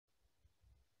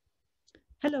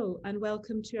Hello and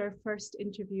welcome to our first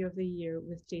interview of the year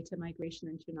with Data Migration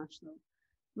International.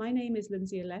 My name is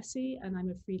Lindsay Alessi and I'm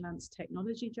a freelance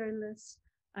technology journalist,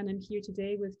 and I'm here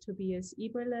today with Tobias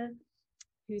Eberle,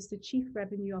 who's the Chief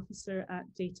Revenue Officer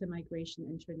at Data Migration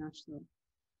International.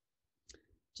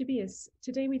 Tobias,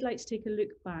 today we'd like to take a look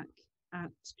back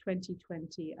at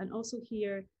 2020 and also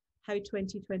hear how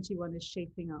 2021 is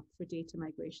shaping up for Data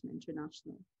Migration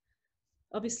International.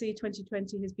 Obviously,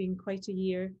 2020 has been quite a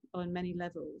year on many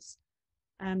levels.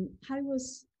 How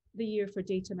was the year for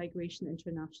Data Migration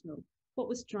International? What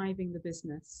was driving the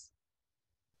business?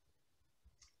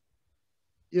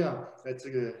 Yeah, that's a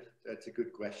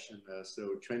good question.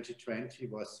 So 2020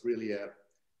 was really I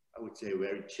would say, a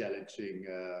very challenging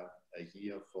a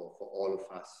year for all of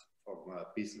us from a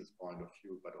business point of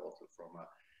view, but also from a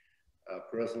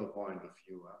personal point of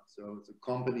view. So the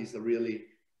companies are really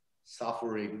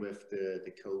suffering with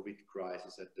the COVID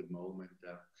crisis at the moment,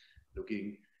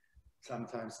 looking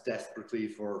sometimes desperately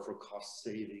for cost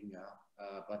saving.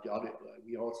 But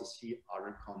we also see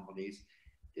other companies,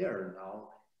 they are now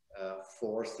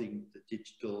forcing the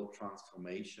digital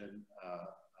transformation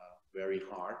very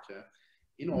hard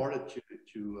in order to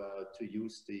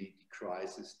use the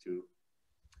crisis to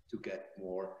get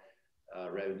more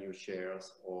revenue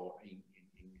shares or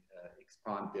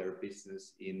expand their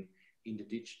business in the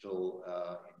digital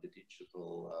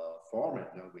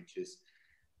format, which is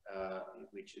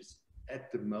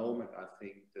at the moment, I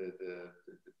think, the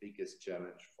biggest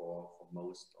challenge for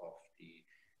most of the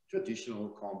traditional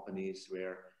companies,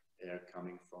 where they're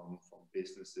coming from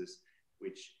businesses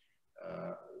which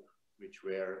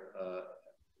were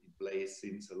in place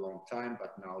since a long time,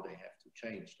 but now they have to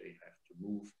change. They have to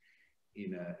move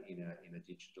in a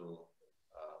digital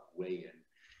way.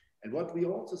 And what we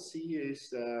also see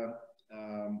is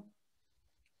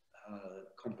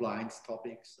compliance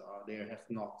topics. They have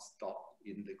not stopped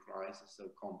in the crisis, so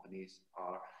companies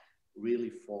are really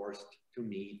forced to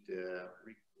meet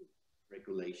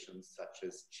regulations such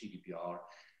as GDPR,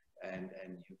 and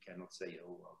you cannot say,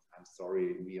 oh, well, I'm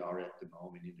sorry, we are at the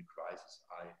moment in the crisis,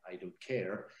 I don't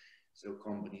care. So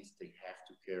companies, they have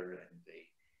to care, and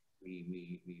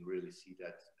we really see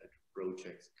that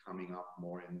projects coming up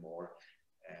more and more.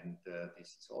 And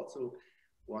this is also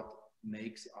what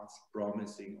makes us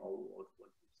promising, or what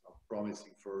is not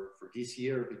promising for this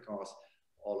year, because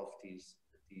all of these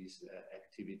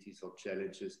activities or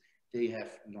challenges, they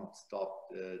have not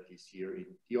stopped this year.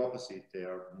 In the opposite, they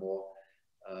are more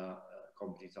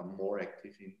companies are more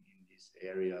active in these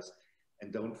areas.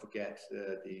 And don't forget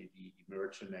the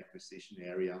merger and acquisition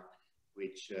area,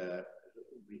 which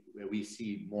where we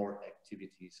see more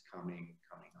activities coming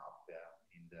up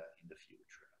in the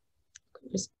future.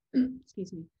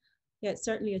 Excuse me. Yeah, it's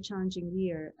certainly a challenging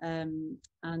year, and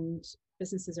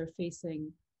businesses are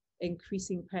facing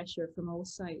increasing pressure from all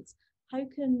sides. How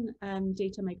can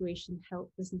data migration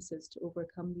help businesses to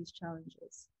overcome these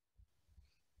challenges?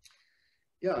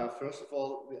 Yeah, first of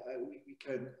all, we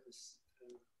can,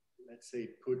 let's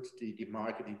say, put the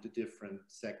market into different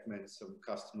segments. Some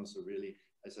customers are really,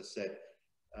 as I said,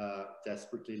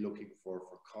 desperately looking for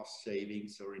cost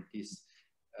savings, or in this,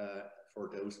 for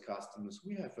those customers,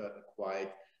 we have a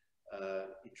quite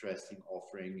interesting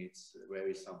offering. It's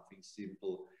very something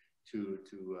simple to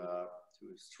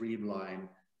streamline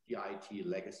the IT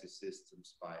legacy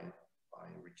systems by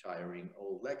retiring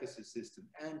old legacy system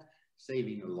and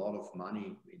saving a lot of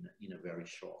money in a very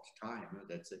short time.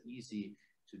 That's easy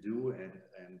to do, and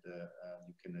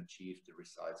you can achieve the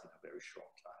results in a very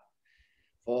short time.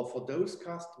 For those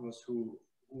customers who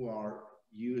are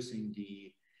using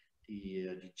the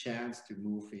chance to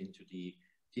move into the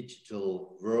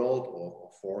digital world, or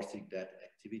forcing that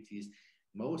activities,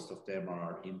 most of them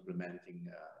are implementing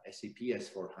SAP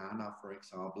S/4HANA, for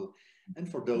example. And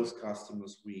for those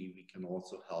customers, we can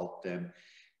also help them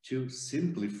to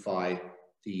simplify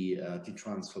the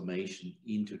transformation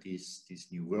into this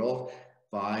new world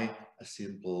by a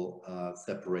simple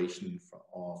separation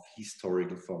of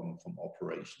historical from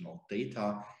operational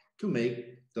data, to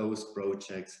make those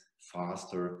projects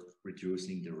faster,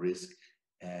 reducing the risk,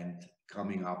 and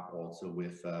coming up also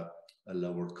with a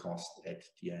lower cost at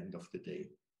the end of the day.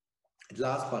 And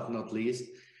last but not least,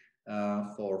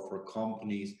 for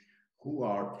companies who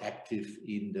are active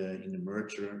in the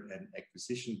merger and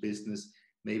acquisition business,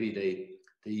 maybe they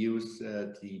use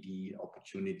the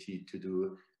opportunity to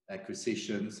do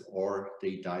acquisitions, or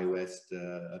they divest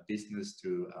a business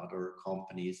to other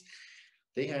companies.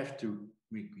 They have to,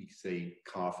 we say,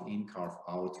 carve in, carve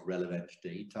out relevant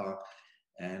data.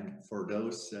 And for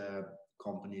those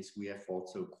companies, we have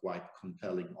also quite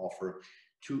compelling offer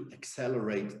to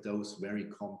accelerate those very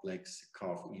complex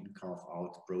carve-in,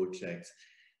 carve-out projects,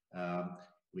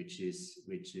 which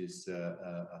is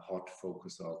a hot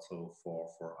focus also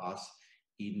for us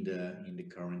in the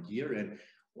current year. And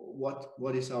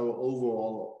what is our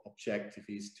overall objective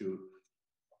is to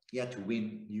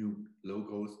win new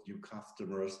logos, new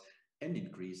customers, and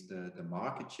increase the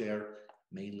market share,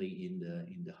 mainly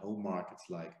in the home markets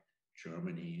like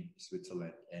Germany,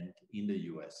 Switzerland, and in the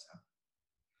US.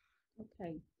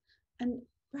 Okay, and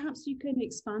perhaps you can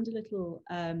expand a little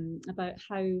about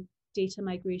how Data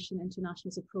Migration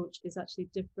International's approach is actually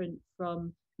different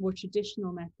from more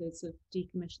traditional methods of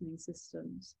decommissioning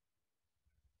systems.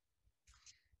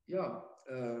 Yeah,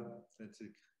 that's a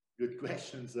good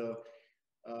question. So,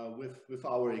 with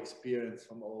our experience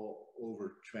from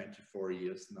over 24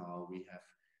 years now, we have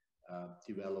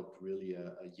developed really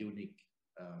a unique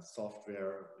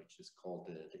software, which is called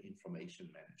the Information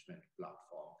Management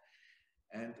Platform.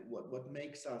 And what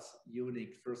makes us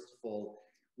unique, first of all,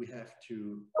 we have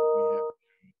to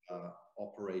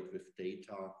operate with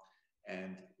data,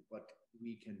 and what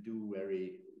we can do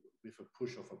with a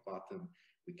push of a button,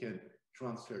 we can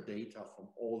transfer data from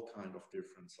all kind of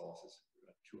different sources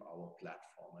to our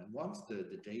platform. And once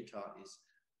the data is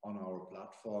on our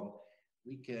platform,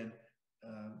 we can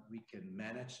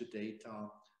manage the data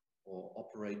or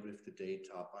operate with the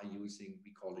data by using,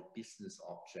 we call it business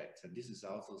objects. And this is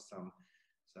also some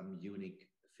unique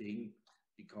thing,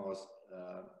 because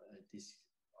this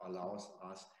allows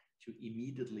us to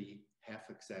immediately have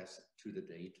access to the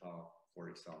data, for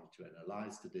example, to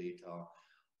analyze the data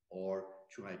or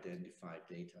to identify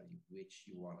data in which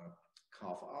you want to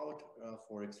carve out,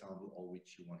 for example, or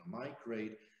which you want to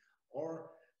migrate,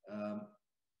 or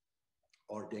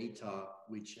data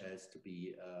which has to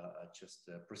be just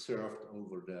preserved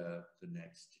over the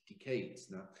next decades.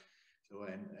 No? So,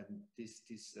 and this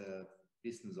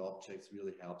business objects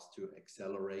really helps to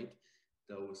accelerate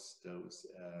those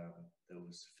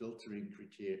filtering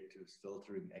criteria, those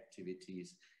filtering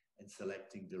activities, and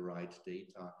selecting the right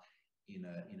data in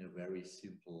a very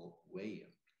simple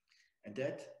way. And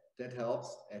that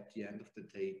helps at the end of the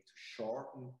day to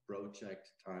shorten project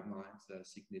timelines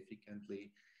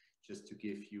significantly. Just to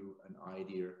give you an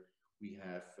idea, we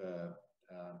have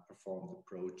performed a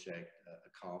project, a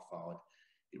carve-out.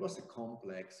 It was a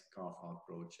complex carve-out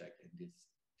project, and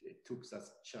it took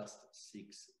us just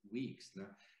 6 weeks. No?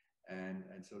 And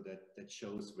so that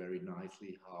shows very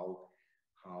nicely how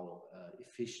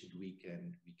efficient we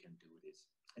can do this.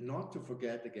 And not to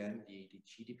forget again the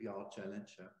GDPR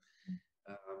challenge.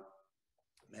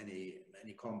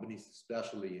 Many companies,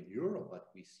 especially in Europe, but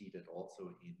we see that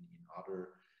also in other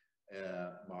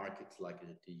markets like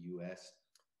the US,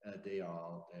 they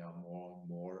are more and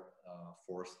more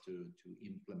forced to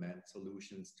implement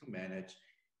solutions to manage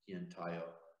the entire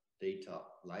data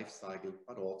lifecycle,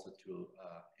 but also to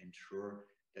ensure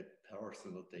that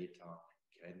personal data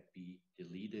can be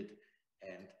deleted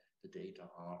and the data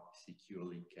are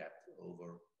securely kept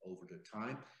over the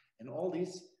time. And all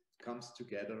this comes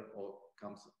together or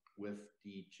comes with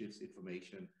the CHIF's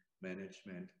information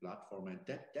management platform, and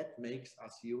that makes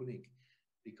us unique,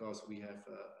 because we have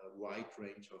a wide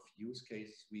range of use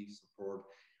cases we support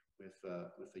with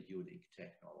a unique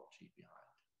technology behind.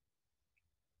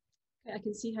 I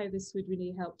can see how this would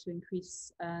really help to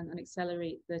increase and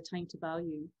accelerate the time to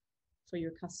value for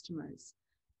your customers.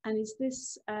 And is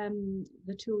this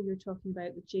the tool you're talking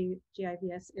about, the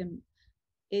GIVS IMP?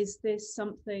 Is this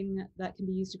something that can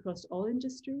be used across all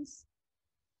industries?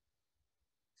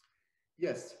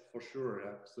 Yes, for sure.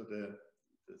 Yeah. So the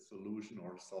solution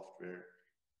or software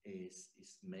is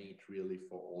made really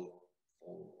for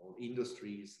all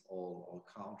industries, all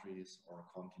countries or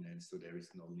continents. So there is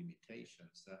no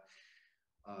limitations.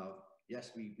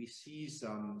 Yes, we see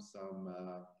some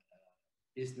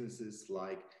businesses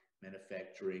like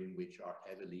manufacturing, which are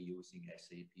heavily using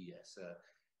SAP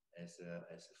as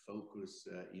a focus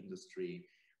industry.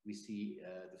 We see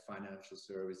the financial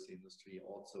service industry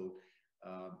also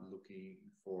looking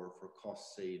for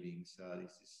cost savings.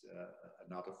 This is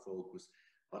another focus,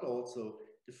 but also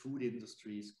the food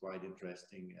industry is quite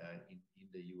interesting in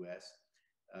the US.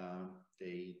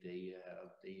 They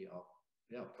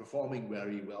are performing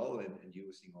very well and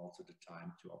using also the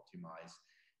time to optimize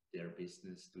their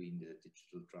business, doing the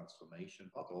digital transformation,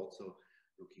 but also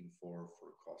looking for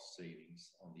cost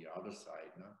savings on the other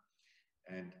side. No?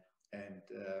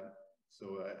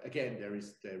 So again, there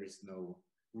is no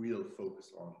real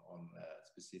focus on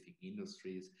specific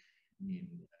industries.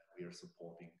 We are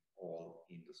supporting all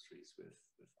industries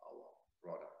with our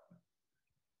product.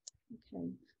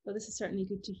 Okay, well, this is certainly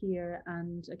good to hear,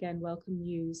 and again, welcome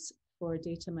news for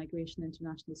Data Migration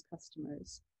International's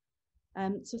customers.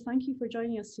 So thank you for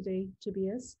joining us today,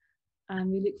 Tobias,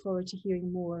 and we look forward to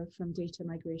hearing more from Data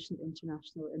Migration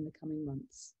International in the coming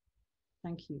months.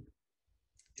 Thank you.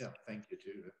 Yeah, thank you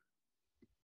too.